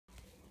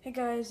Hey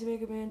guys,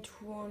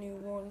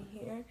 MegaMan21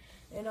 here,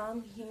 and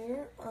I'm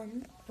here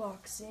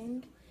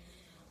unboxing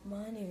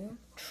my new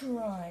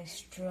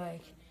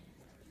Tri-Strike.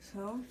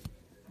 So,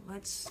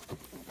 let's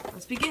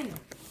begin.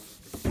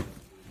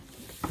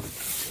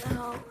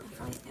 Now,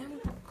 if I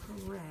am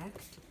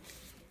correct,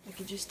 I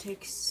could just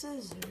take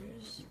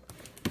scissors,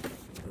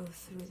 go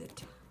through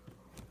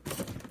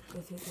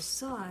the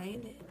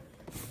side.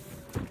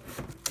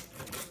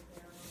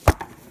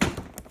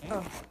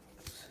 Oh,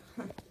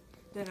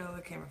 didn't know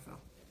the camera fell.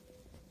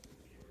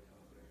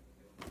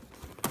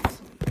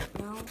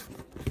 Now,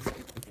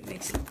 it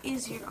makes it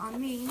easier on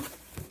me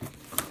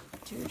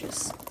to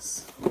just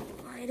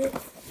slide it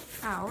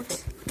out,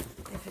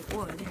 if it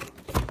would.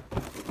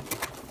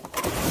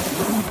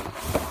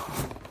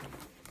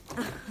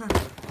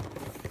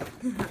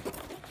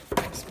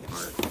 Nice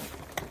part.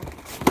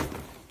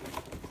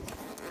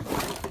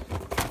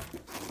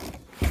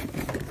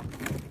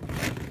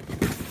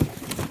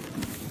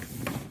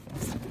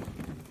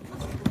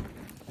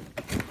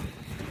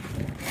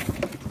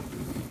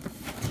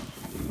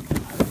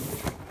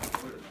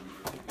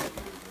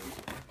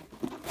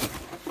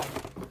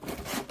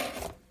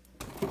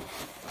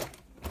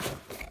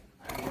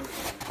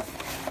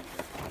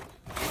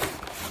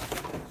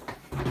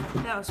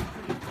 That was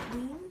pretty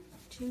clean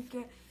to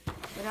get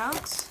it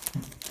out.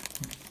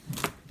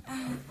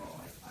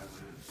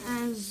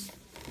 As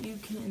you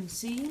can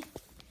see,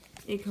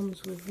 it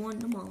comes with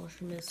one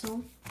Demolisher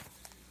missile,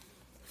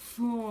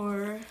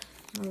 4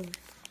 of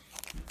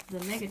the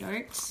Mega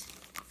Darts,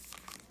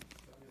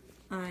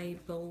 I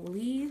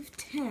believe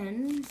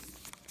 10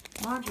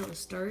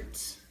 Modulus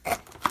Darts,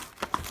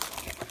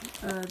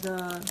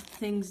 the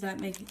things that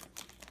make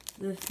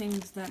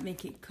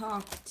it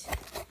cocked,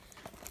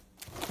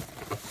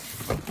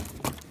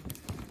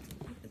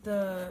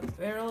 the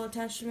barrel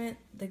attachment,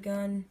 the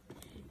gun,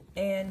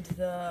 and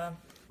the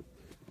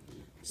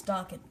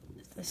stock and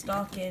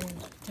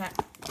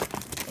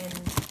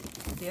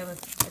the other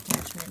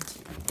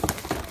attachment.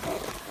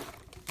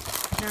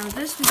 Now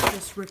this we can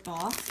just rip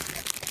off.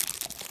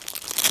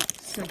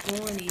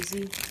 Simple and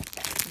easy.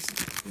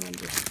 Then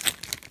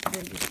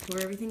just pour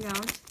everything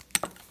out.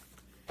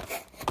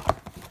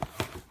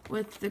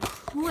 With the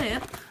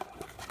clip,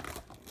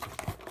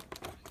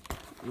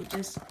 you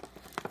just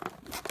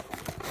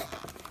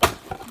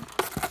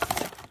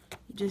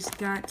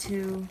got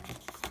to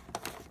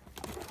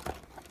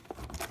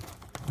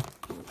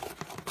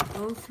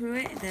go through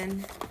it and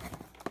then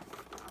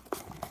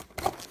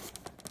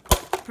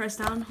press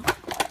down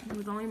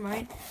with all your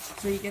might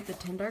so you get the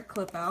 10 dart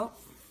clip out.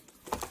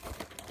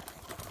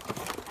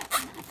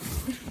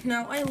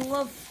 Now I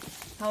love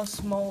how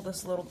small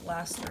this little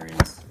blaster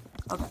is.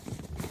 Okay.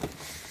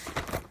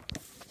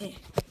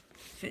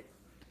 Fit.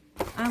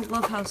 I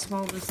love how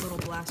small this little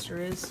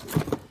blaster is.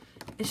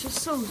 It's just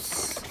so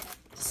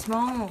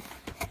small.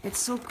 It's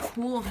so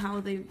cool how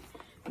they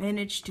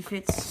managed to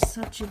fit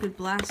such a good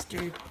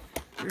blaster,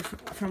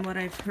 from what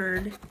I've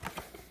heard,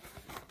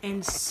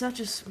 and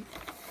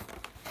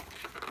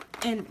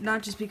and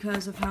not just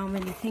because of how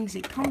many things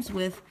it comes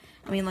with.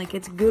 I mean, like,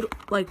 it's good.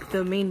 Like,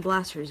 the main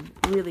blaster is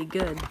really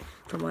good,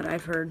 from what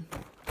I've heard.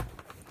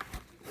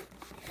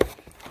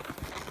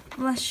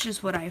 Well, that's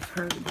just what I've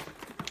heard.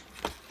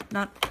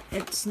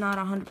 It's not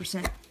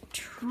 100%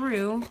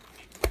 true,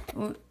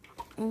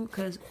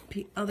 because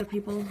other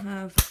people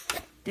have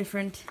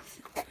different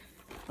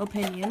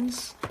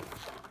opinions,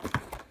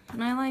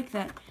 and I like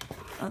that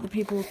other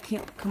people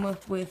can come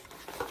up with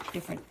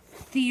different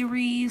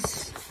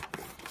theories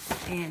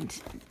and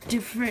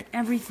different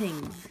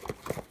everything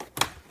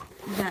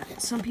that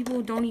some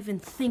people don't even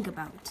think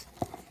about.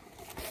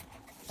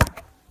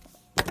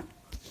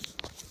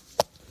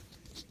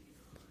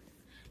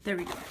 There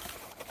we go.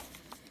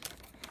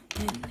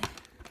 And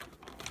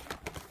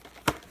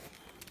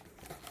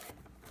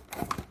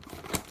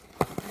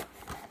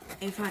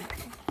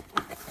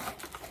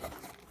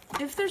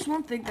if there's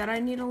one thing that I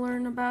need to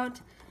learn about,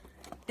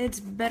 it's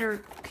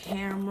better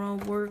camera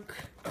work.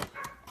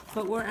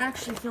 But we're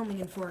actually filming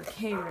in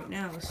 4K right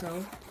now,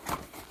 so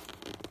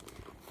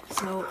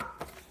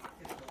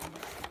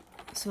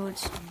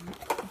it's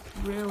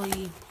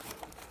really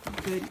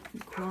good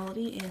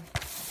quality. And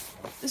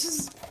this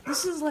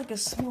is like a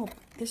small.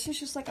 This is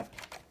just like a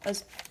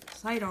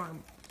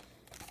sidearm.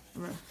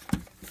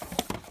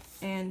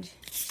 And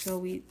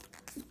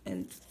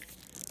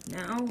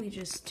now we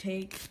just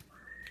take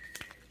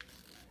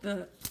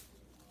the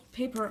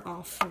paper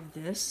off of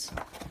this,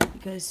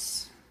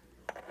 because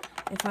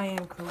if I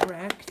am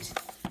correct,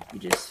 you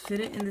just fit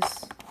it in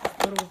this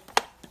little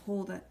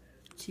hole that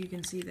you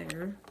can see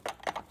there.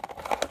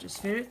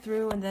 Just fit it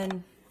through, and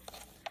then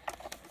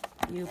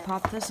you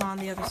pop this on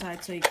the other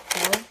side so you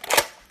can go.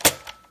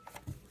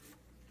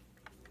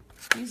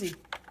 Easy.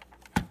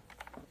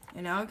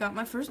 And now I got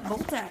my first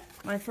bolt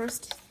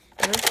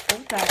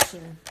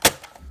action.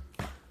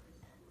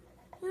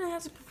 And it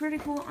has a pretty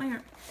cool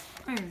iron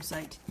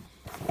sight.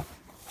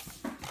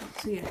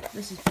 So yeah,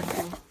 this is pretty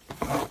cool.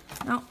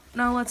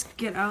 Now let's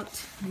get out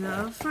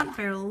the front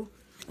barrel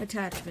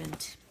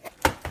attachment.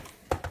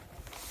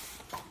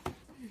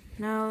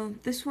 Now,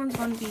 this one's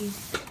going to be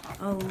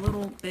a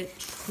little bit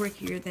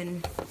trickier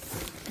than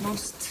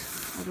most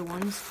other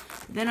ones.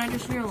 Then I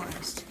just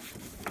realized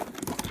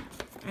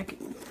I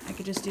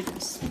could just do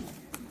this.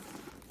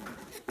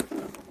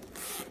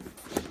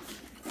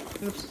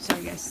 Oops,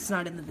 sorry guys, it's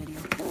not in the video.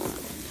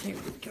 Here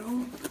we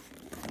go.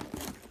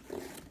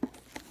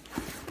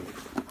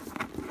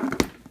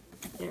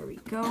 There we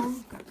go,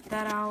 got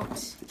that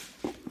out.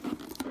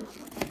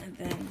 And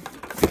then,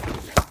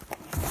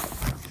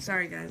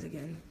 sorry guys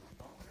again.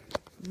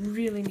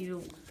 Really need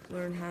to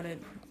learn how to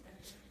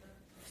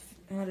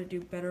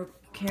do better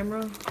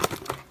camera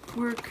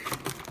work.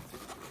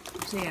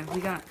 So yeah,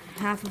 we got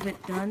half of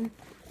it done.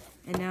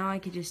 And now I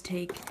could just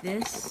take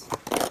this,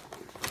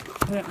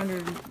 put it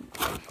underneath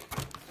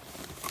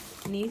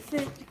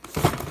it,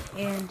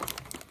 and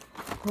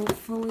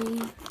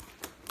hopefully,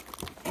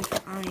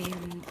 if I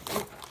am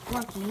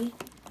lucky,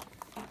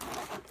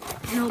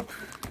 nope.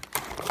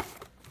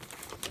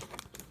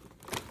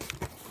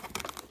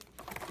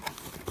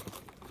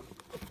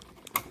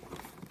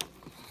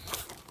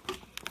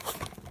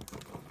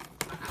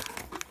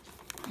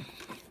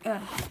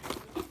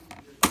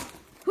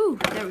 Whew,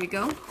 there we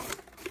go.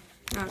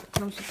 Now it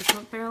comes with the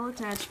front barrel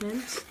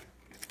attachment,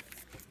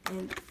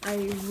 and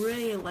I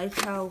really like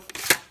how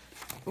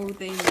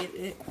they made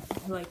it,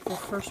 like the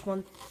first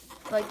one,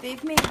 like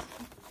they've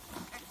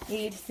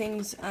made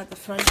things at the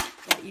front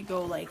that you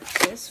go like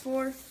this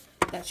for,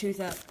 that shoots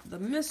out the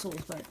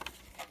missiles, but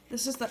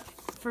this is the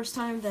first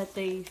time that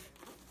they've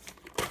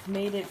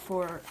made it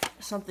for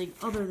something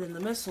other than the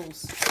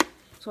missiles,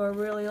 so I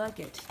really like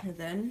it. And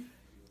then,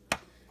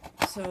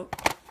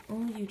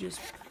 you just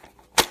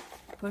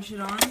push it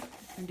on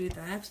and do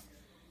that,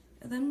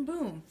 and then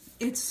boom,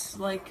 it's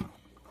like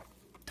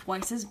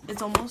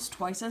it's almost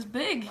twice as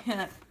big.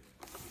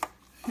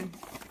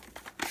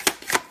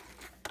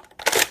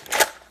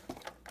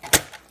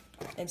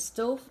 and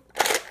still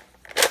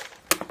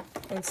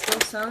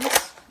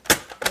sounds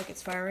like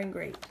it's firing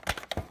great.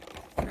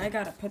 And I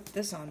gotta put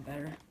this on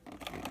better.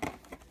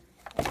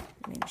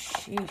 I mean,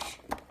 sheesh.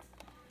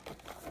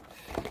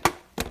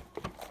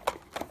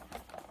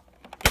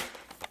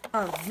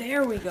 Oh,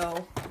 there we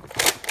go.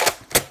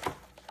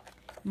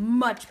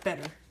 Much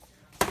better.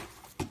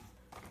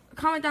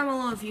 Comment down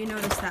below if you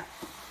noticed that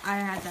I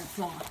had that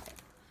flaw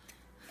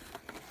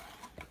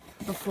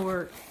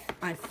before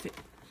I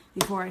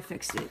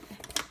fixed it.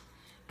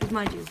 Because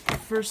mind you,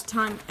 first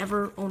time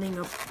ever owning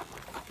a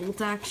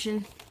bolt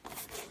action.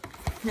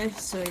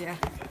 So yeah,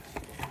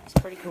 it's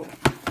pretty cool.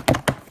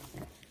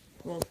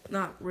 Well,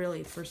 not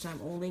really first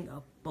time owning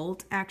a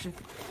bolt action.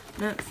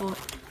 Not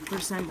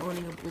first time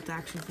owning a bolt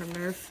action from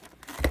Nerf.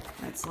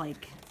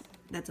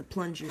 That's a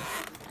plunger.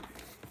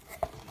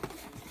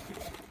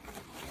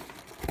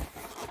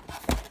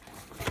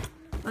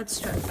 Let's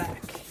try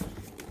back.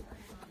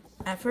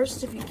 At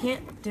first, if you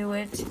can't do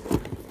it,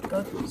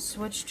 go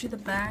switch to the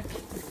back.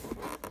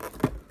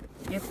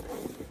 Yep,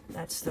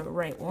 that's the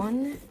right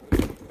one.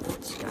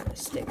 Just gotta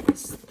stick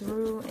this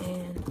through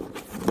and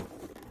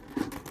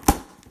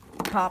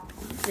pop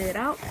it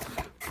out.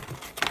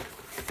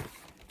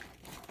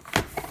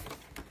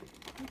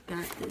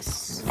 Got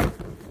this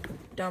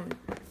dumb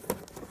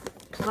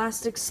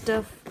plastic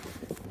stuff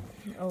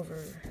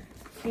over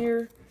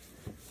here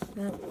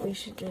that we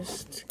should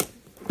just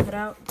put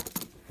out.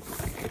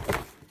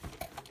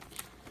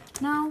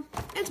 Now,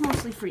 it's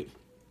mostly free,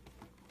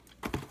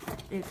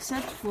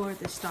 except for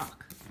the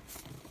stock.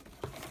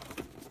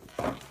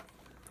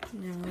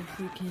 Now if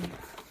we can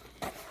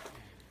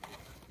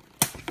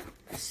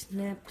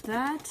snip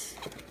that,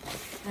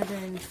 and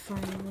then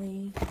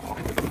finally,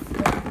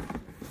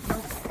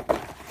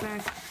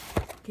 back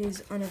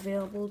is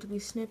unavailable to be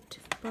snipped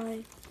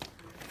by.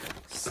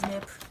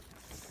 Snip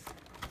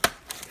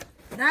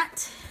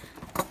that.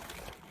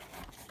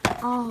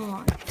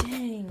 Oh,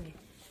 dang.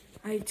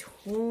 I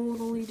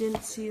totally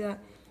didn't see that.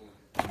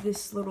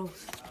 This little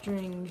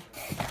string.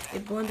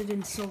 It blended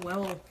in so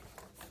well.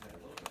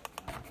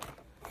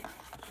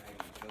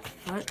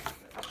 But,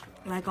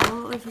 like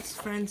all of its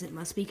friends, it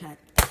must be cut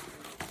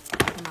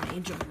for my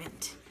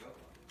enjoyment.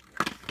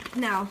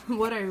 Now,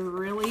 what I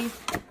really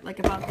like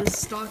about this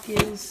stock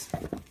is,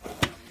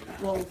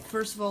 well,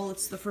 first of all,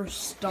 it's the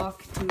first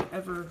stock to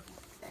ever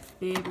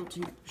be able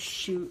to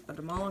shoot a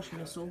demolish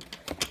missile,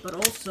 but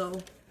also,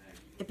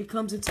 it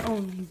becomes its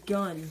own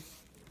gun,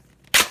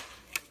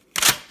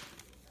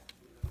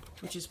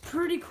 which is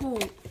pretty cool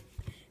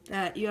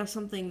that you have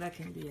something that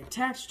can be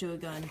attached to a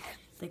gun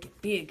that can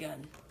be a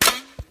gun.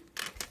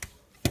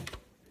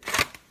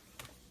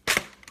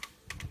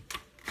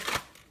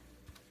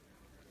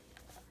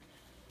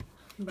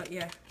 But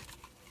yeah,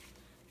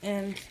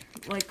 and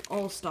like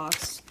all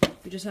stocks,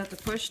 you just have to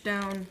push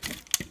down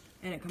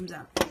and it comes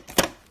out.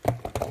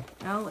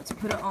 Now let's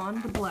put it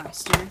on the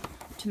blaster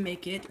to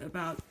make it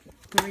about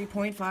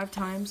 3.5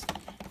 times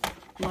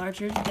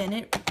larger than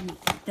it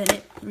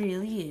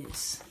really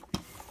is.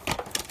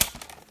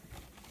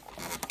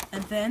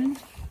 And then,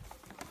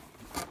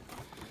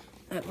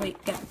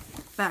 wait, get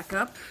back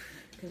up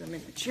because I'm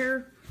in the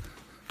chair,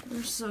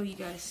 so you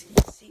guys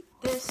can see.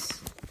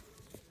 this.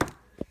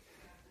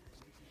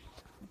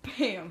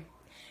 Bam!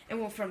 And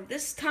went from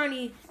this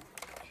tiny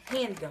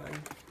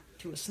handgun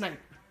to a sniper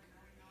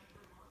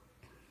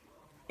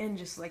in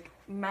just like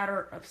a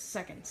matter of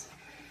seconds.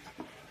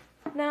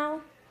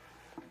 Now,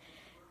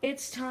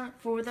 it's time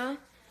for the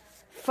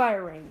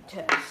firing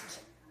test.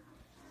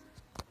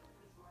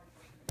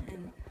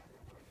 And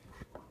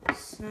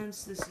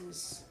since this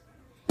is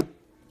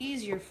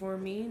easier for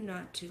me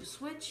not to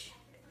switch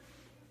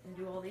and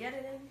do all the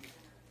editing,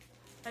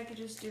 I could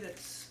just do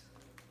this.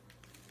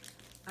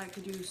 I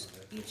could use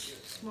each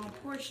small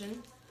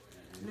portion.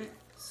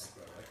 Next,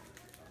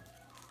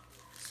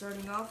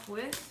 starting off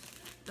with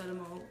the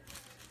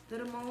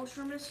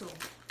Demolisher missile.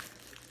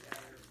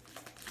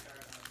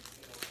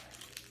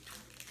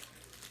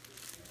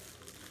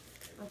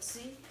 Let's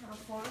see how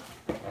far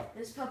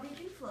this puppy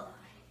can fly.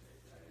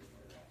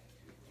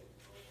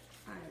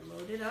 I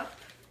load it up.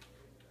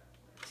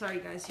 Sorry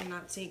guys, you're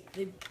not seeing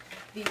the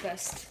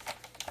best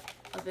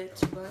of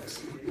it,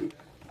 but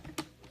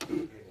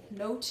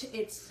note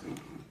it's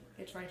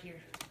right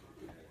here.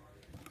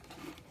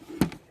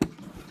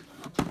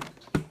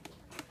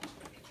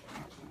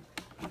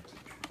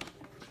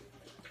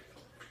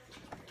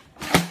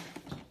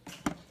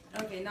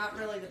 Okay, not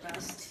really the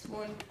best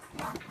one.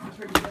 I'm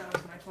pretty sure that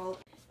was my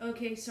fault.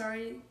 Okay,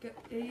 sorry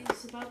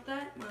guys about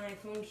that. My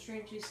phone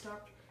strangely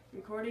stopped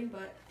recording,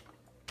 but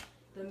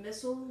the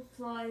missile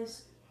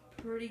flies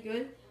pretty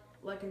good,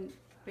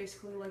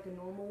 basically like a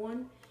normal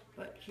one.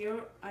 But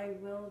here I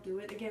will do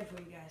it again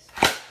for you guys.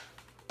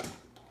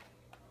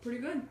 Pretty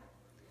good.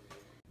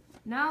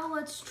 Now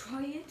let's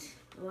try it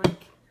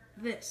like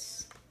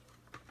this.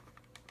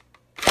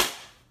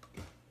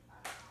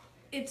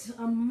 It's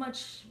a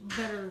much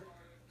better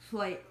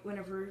flight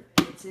whenever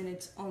it's in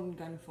its own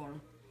gun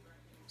form.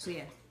 So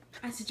yeah,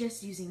 I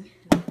suggest using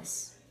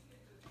this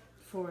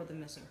for the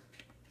missile.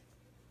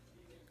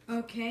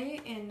 Okay,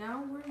 and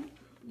now we're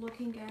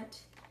looking at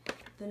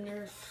the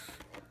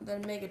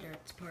Mega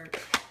Darts part.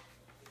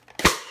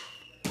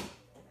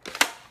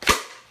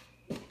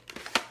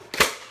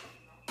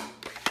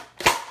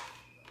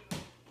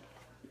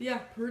 Yeah,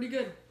 pretty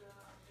good.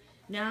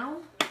 Now,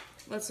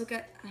 let's look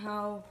at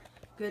how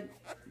good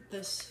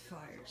this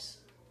fires.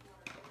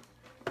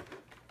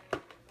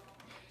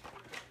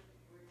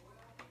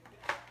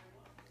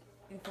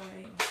 If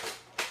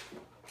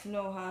I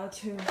know how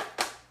to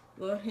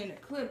load in a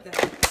clip, that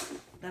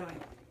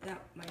might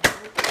help.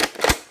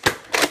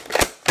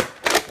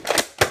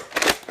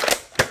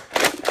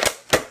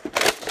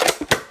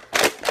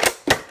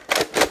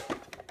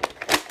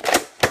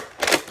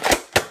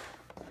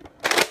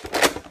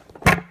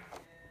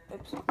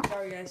 Oops,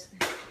 sorry guys.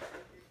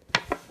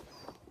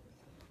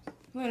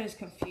 I'm just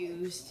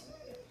confused.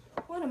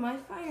 What am I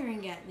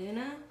firing at,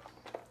 Luna?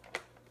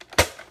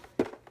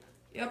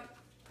 Yep.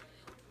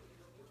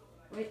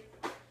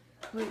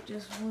 Wait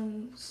just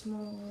one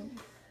small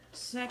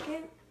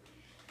second.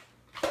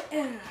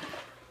 I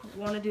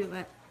want to do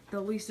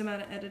the least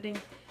amount of editing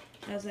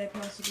as I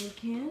possibly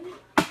can,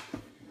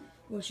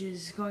 which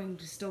is going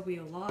to still be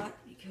a lot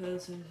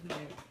because of my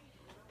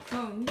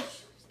phone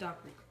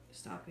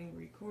stopping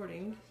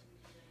recording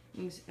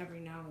things every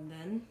now and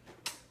then.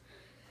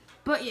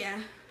 But yeah,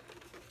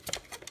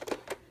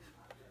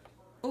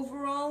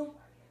 overall,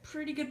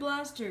 pretty good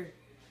blaster.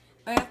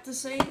 I have to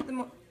say,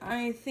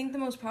 I think the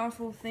most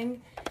powerful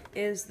thing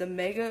is the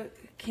Mega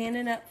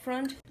Cannon up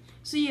front.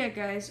 So yeah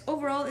guys,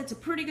 overall it's a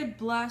pretty good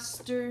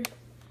blaster.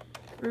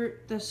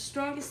 The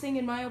strongest thing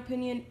in my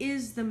opinion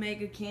is the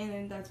Mega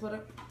Cannon. That's what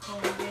I'm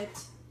calling it.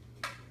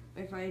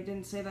 If I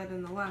didn't say that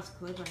in the last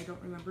clip, I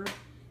don't remember.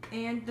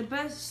 And the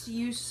best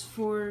use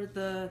for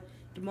the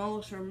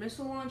Demolisher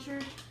missile launcher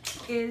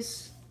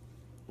is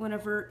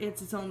whenever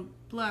it's its own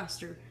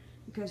blaster,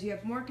 because you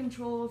have more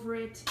control over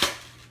it,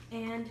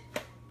 and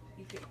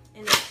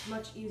it's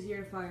much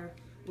easier to fire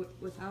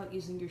without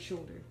using your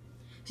shoulder.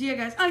 So yeah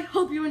guys, I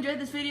hope you enjoyed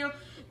this video.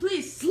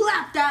 Please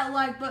slap that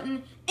like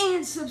button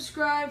and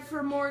subscribe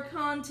for more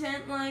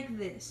content like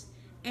this.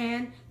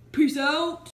 And peace out!